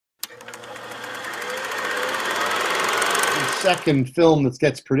second film that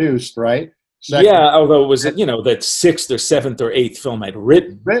gets produced, right? Second Yeah, although it was, that sixth or seventh or eighth film I'd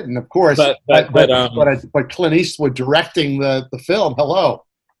written. written, of course, But but but but but but Clint Eastwood directing the film. Hello.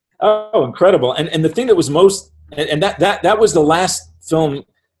 oh, incredible! And the thing that was most, and that was the last film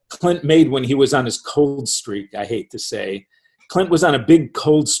Clint made when he was on his cold streak. I hate to say, Clint was on a big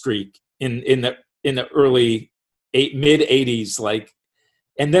cold streak in the early mid '80s, like,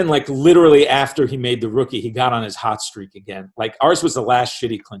 and then like literally after he made The Rookie, he got on his hot streak again. Like ours was the last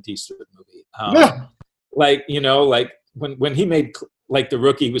shitty Clint Eastwood movie. Yeah. Like like when he made like The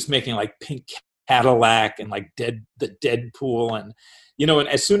Rookie, he was making like Pink Cadillac and like the Deadpool, and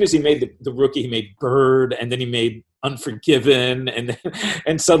as soon as he made the Rookie, he made Bird, and then he made Unforgiven,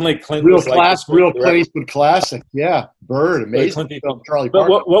 and suddenly Clint Real was like class, real Clint Eastwood classic. Yeah, Bird, amazing film. Charlie But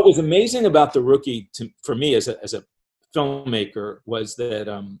Parker. what was amazing about The Rookie for me as a filmmaker was that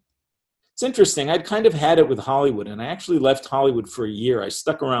it's interesting. I'd kind of had it with Hollywood, and I actually left Hollywood for a year. I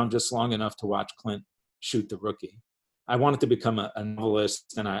stuck around just long enough to watch Clint shoot The Rookie. I wanted to become a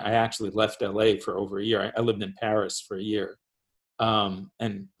novelist, and I actually left LA for over a year. I lived in Paris for a year,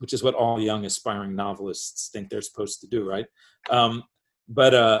 and which is what all young aspiring novelists think they're supposed to do, right?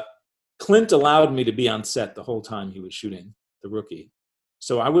 But Clint allowed me to be on set the whole time he was shooting The Rookie.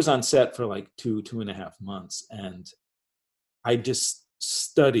 So I was on set for like 2.5 months, and I just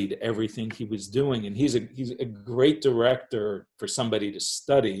studied everything he was doing. And he's a great director for somebody to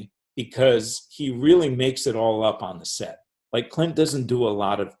study, because he really makes it all up on the set. Like Clint doesn't do a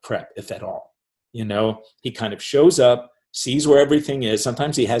lot of prep, if at all. He kind of shows up, sees where everything is.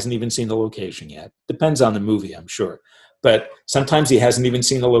 Sometimes he hasn't even seen the location yet. Depends on the movie, I'm sure. But sometimes he hasn't even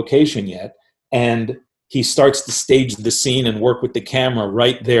seen the location yet. And he starts to stage the scene and work with the camera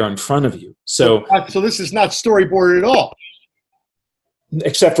right there in front of you. So this is not storyboarded at all.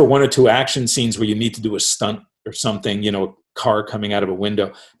 Except for one or two action scenes where you need to do a stunt or something, a car coming out of a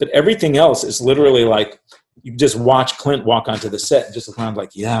window. But everything else is literally like, you just watch Clint walk onto the set and just look around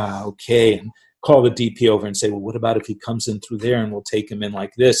like, yeah, okay, and call the DP over and say, well, what about if he comes in through there and we'll take him in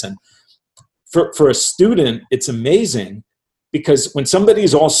like this? And for a student, it's amazing, because when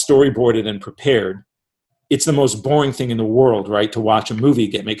somebody's all storyboarded and prepared, it's the most boring thing in the world, right, to watch a movie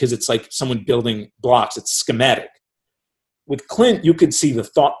get made, because it's like someone building blocks. It's schematic. With Clint, you could see the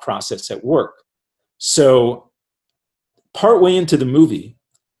thought process at work. So partway into the movie,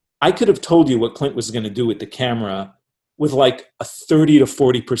 I could have told you what Clint was going to do with the camera with like a 30 to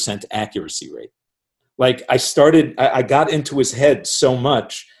 40% accuracy rate. Like I got into his head so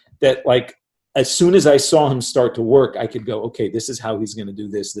much that like, as soon as I saw him start to work, I could go, okay, this is how he's going to do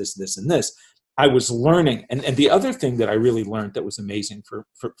this, this, this, and this. I was learning. And the other thing that I really learned that was amazing for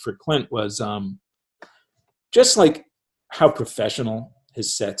Clint was just like how professional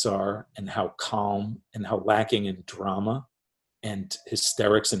his sets are, and how calm and how lacking in drama and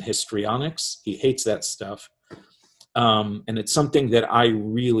hysterics and histrionics. He hates that stuff. And it's something that I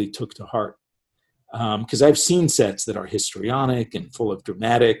really took to heart, because I've seen sets that are histrionic and full of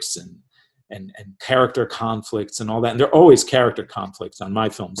dramatics and character conflicts and all that. And there are always character conflicts on my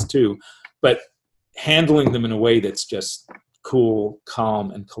films too, but handling them in a way that's just cool,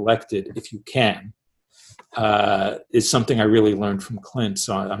 calm, and collected, if you can, is something I really learned from Clint.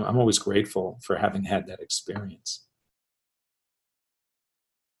 So I'm always grateful for having had that experience.